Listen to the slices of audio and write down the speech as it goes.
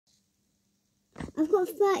I've got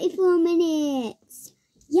 34 minutes.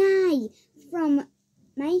 Yay! From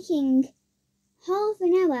making half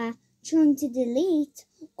an hour trying to delete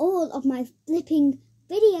all of my flipping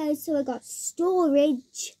videos so I got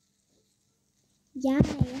storage. Yay!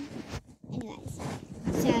 Anyways,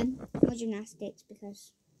 so more gymnastics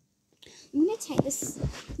because I'm gonna take this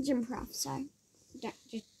jumper off, so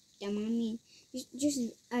don't mind me. Just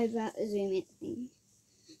over zoom it thing.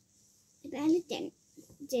 I barely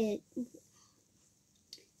did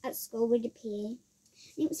at school with the PE.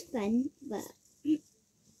 It was fun, but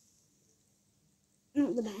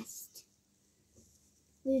not the best.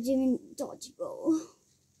 We were doing dodgeball.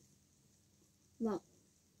 What?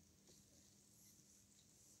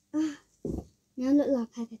 Now I look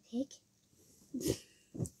like Peppa Pig.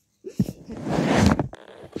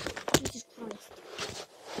 Jesus Christ.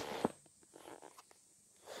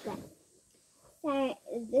 There. So,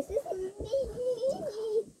 this is me.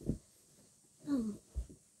 Oh.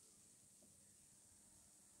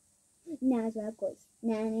 Now as well, of course.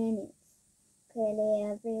 Nanny. Clearly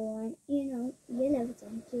everyone, you love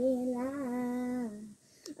Tequila.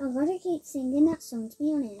 I gotta keep singing that song, to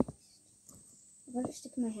be honest. I got it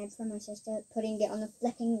stuck in my head from my sister putting it on the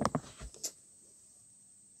flipping,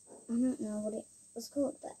 I don't know what it was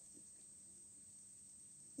called, but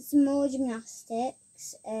some more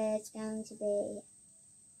gymnastics. It's going to be,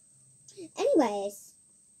 anyways,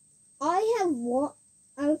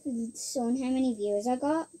 I've shown how many viewers I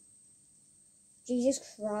got. Jesus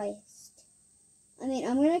Christ. I mean,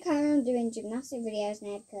 I'm going to carry on doing gymnastic videos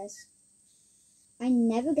now because I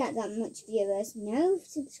never get that much viewers, no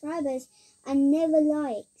subscribers, and never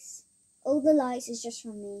likes. All the likes is just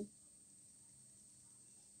from me.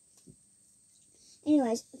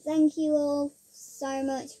 Anyways, thank you all so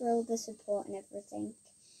much for all the support and everything.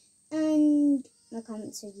 And my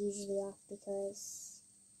comments are usually off because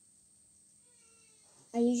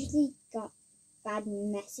I usually got bad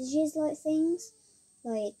messages like things,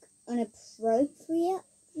 like inappropriate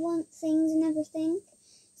things and everything.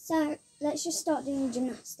 So let's just start doing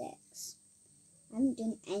gymnastics. I haven't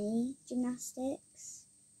done any gymnastics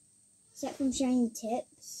except from showing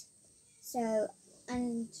tips. So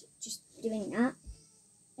and just doing that.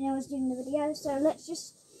 And I was doing the video. So let's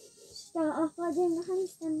just start off by doing the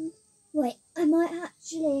handstand. Wait, I might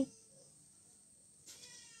actually.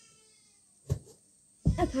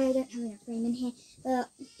 Okay, I don't have enough room in here, but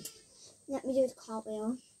let me do the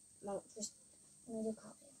cartwheel. Well, just let me do a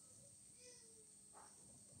cartwheel.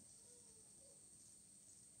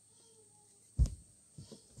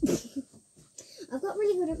 I've got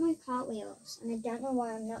really good at my cartwheels, and I don't know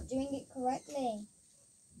why I'm not doing it correctly.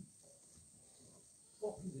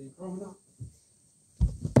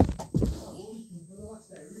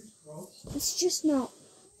 It's just not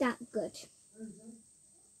that good.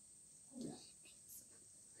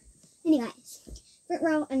 Anyways, front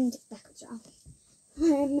row and backwards row.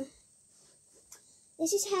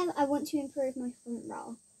 This is how I want to improve my front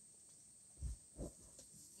row.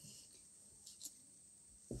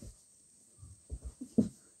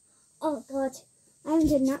 Oh God, I haven't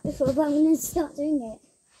done that before, but I'm going to start doing it.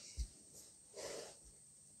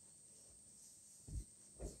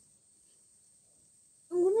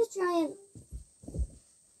 I'm going to try and...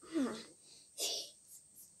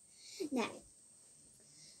 No.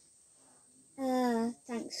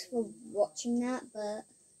 Thanks for watching that, but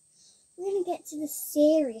we're going to get to the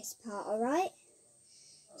serious part, alright?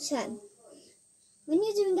 So, when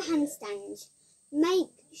you're doing the handstand, make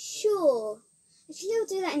sure... Actually, I'll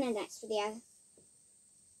do that in the next video.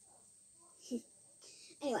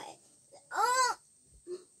 Anyway. Oh!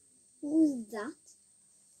 What was that?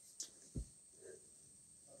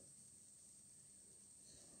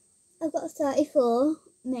 I've got 34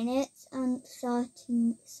 minutes and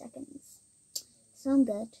 13 seconds. So I'm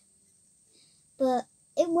good. But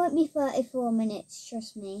it won't be 34 minutes,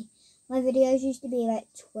 trust me. My videos used to be like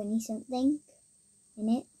 20 something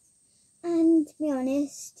minutes. And to be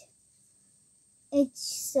honest, it's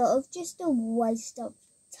sort of just a waste of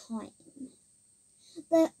time.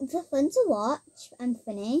 They're fun to watch and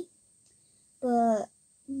funny, but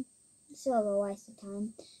sort of a waste of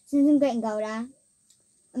time. Since I'm getting older,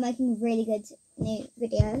 I'm making really good new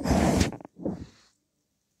videos.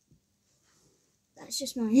 That's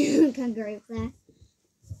just my kangaroo up there.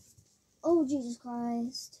 Oh, Jesus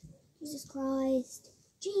Christ. Jesus Christ.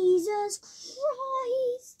 Jesus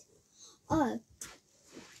Christ. Oh,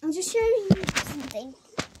 I'm just showing you something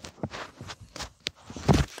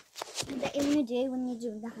that you're going to do when you're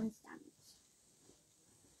doing the handstands.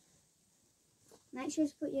 Make sure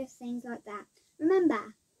to put your things like that.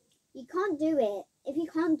 Remember, you can't do it. If you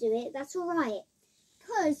can't do it, that's alright.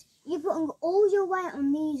 Because you're putting all all your weight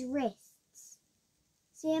on these wrists.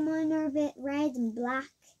 See, mine are a bit red and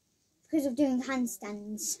black because of doing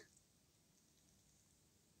handstands.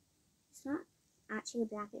 It's not actually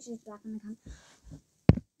black, it's just black on the camera.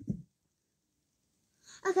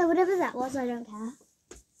 Okay, whatever that was, I don't care.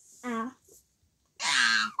 Ow.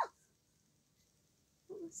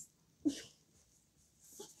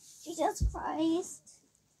 Jesus Christ.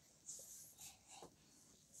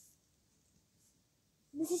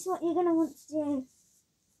 This is what you're going to want to do.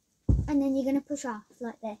 And then you're going to push off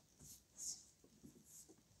like this.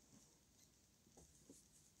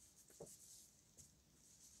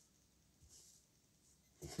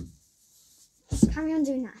 Just carry on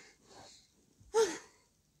doing that.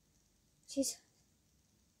 Jeez.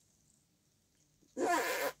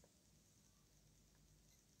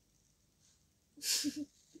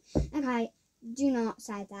 Okay, do not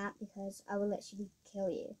say that because I will literally kill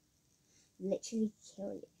you. Literally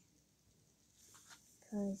kill you.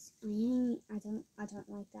 Because I don't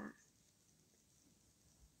like that.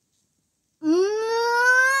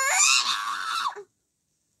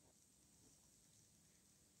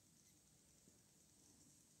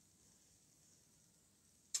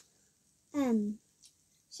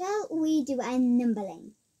 Shall we do a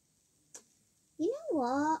numbering? You know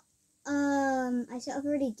what? I sort of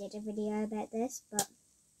already did a video about this, but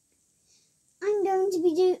I'm going to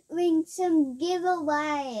be doing some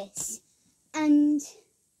giveaways. And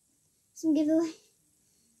some giveaway.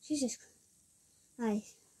 Jesus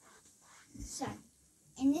Christ. So,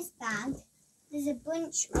 in this bag, there's a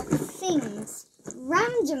bunch of things.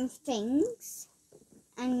 Random things.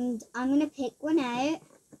 And I'm going to pick one out.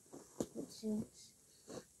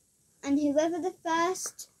 And whoever the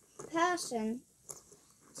first person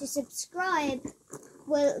to subscribe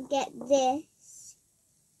will get this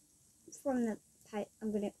from the post.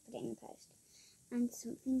 I'm going to put it in the post. And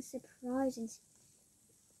something surprising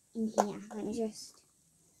in here. Let me just...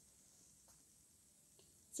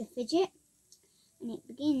 It's a fidget. And it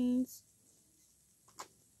begins...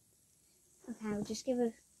 Okay, I'll just give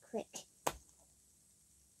a quick...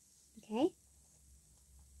 Okay.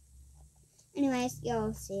 Anyways,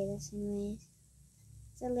 you'll see this anyways.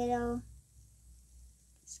 It's a little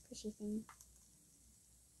squishy thing.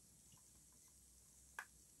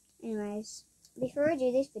 Anyways, before I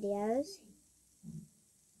do these videos,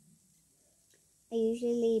 I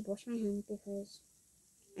usually wash my hands because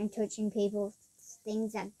I'm touching people's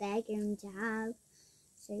things that they're going to have.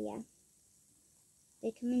 So yeah,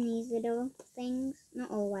 they come in these little things.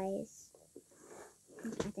 Not always.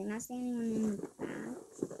 I think that's the only one in the bag.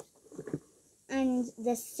 And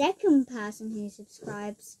the second person who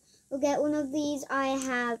subscribes will get one of these. I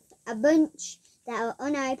have a bunch that are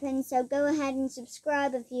unopened, so go ahead and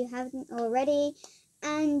subscribe if you haven't already.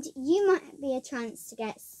 And you might be a chance to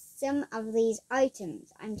get some of these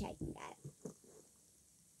items I'm taking out.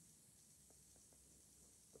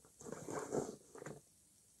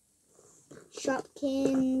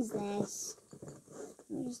 Shopkins, there's...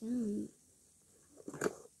 What is that?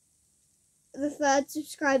 The third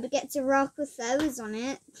subscriber gets a rock with those on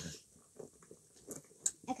it.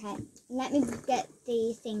 Okay, let me get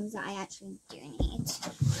the things that I actually do need.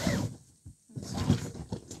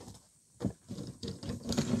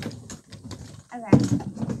 Okay.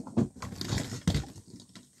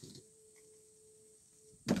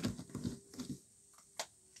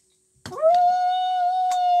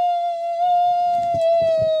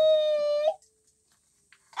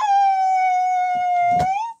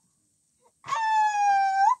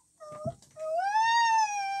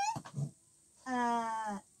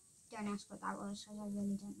 Don't ask what that was, because I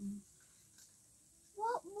really don't know.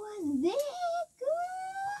 What was that,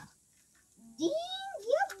 girl?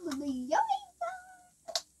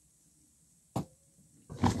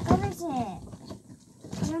 What is it?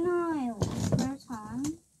 I don't know. No time.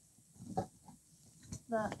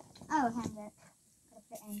 But, oh, handbook. Gotta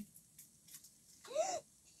put it in.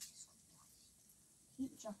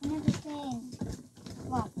 Keep dropping everything.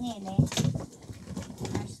 Well, nearly.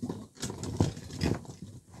 Mostly.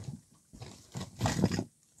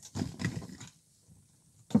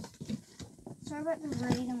 Sorry about the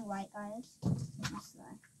red and white, guys. That's slow.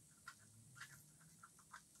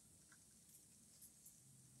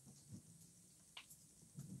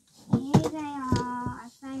 Here they are. I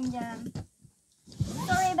found them.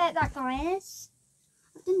 Sorry about that, guys.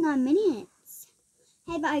 I've done 9 minutes.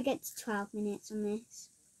 Hey, but I get to 12 minutes on this.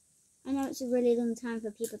 I know it's a really long time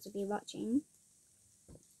for people to be watching.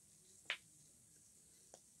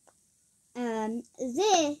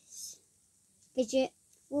 This fidget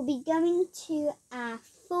will be going to our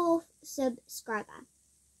 4th subscriber.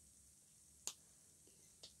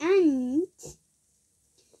 And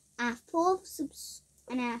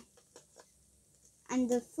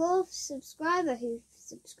subscriber who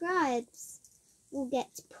subscribes will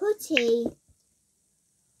get putty.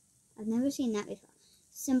 I've never seen that before.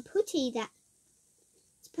 Some putty that's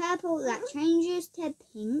purple that changes to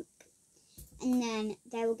pink, and then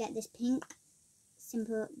they will get this pink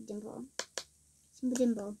simple dimple,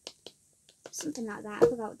 something like that. I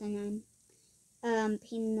forgot what the name.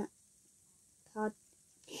 Peanut pod.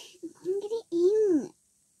 I'm getting in.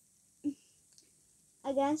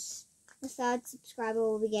 I guess the third subscriber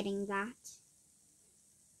will be getting that.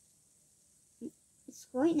 It's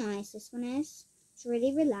quite nice. This one is. It's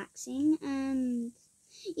really relaxing, and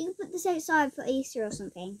you can put this outside for Easter or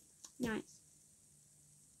something. Nice.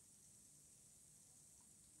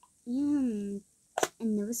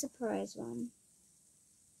 Another surprise one.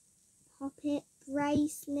 Poppet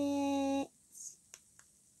bracelet.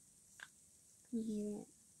 Can you hear it?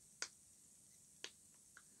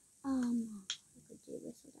 Oh no, I could do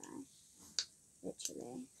this all day.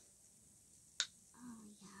 Literally. Oh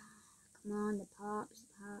yeah. Come on, the pops.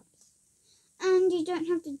 And you don't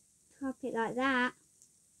have to pop it like that.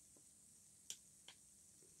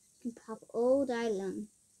 You can pop all day long.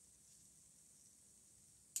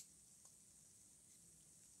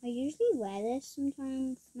 I usually wear this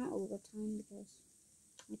sometimes, not all the time because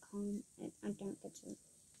I don't get to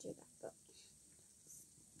do that, but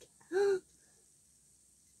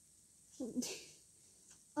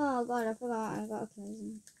oh god, I forgot I got a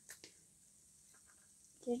closing.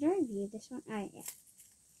 Did I review this one? Oh yeah.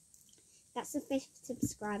 That's the 5th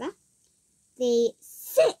subscriber. The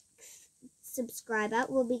 6th subscriber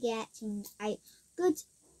will be getting a good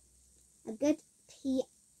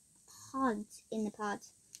pod in the pod.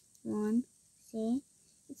 One, see?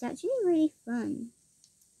 It's actually really fun.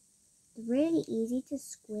 It's really easy to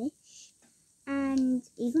squish, and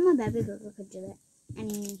even my baby brother could do it.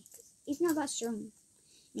 And he's not that strong, and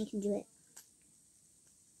he can do it.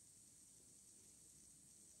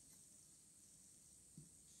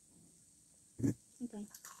 Okay.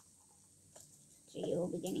 So you will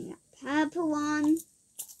be getting that purple one.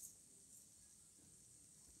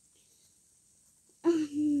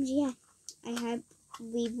 Yeah, I hope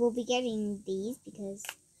we will be getting these because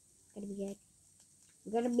it's gotta be good.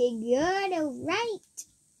 We gotta be good, alright.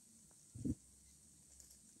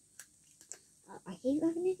 I keep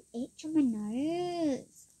having an itch on my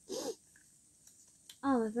nose.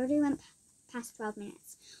 Oh, I've already went past 12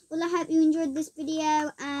 minutes. Well, I hope you enjoyed this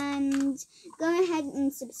video, and go ahead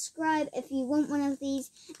and subscribe if you want one of these,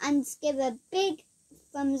 and give a big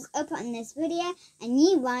thumbs up on this video, and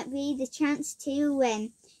you might be the chance to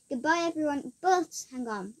win. Goodbye everyone, but hang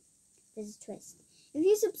on, there's a twist. If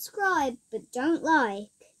you subscribe but don't like,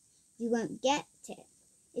 you won't get it.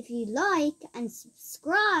 If you like and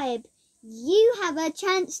subscribe, you have a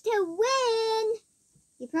chance to win.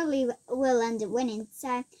 You probably will end up winning.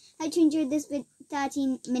 So, hope you enjoyed this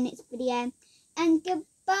 13 minutes video, and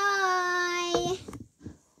goodbye.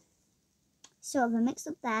 Sort of a mix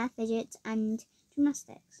up there, fidgets and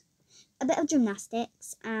gymnastics. A bit of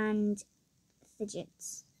gymnastics and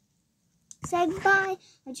fidgets. So goodbye.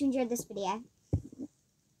 Hope you enjoyed this video.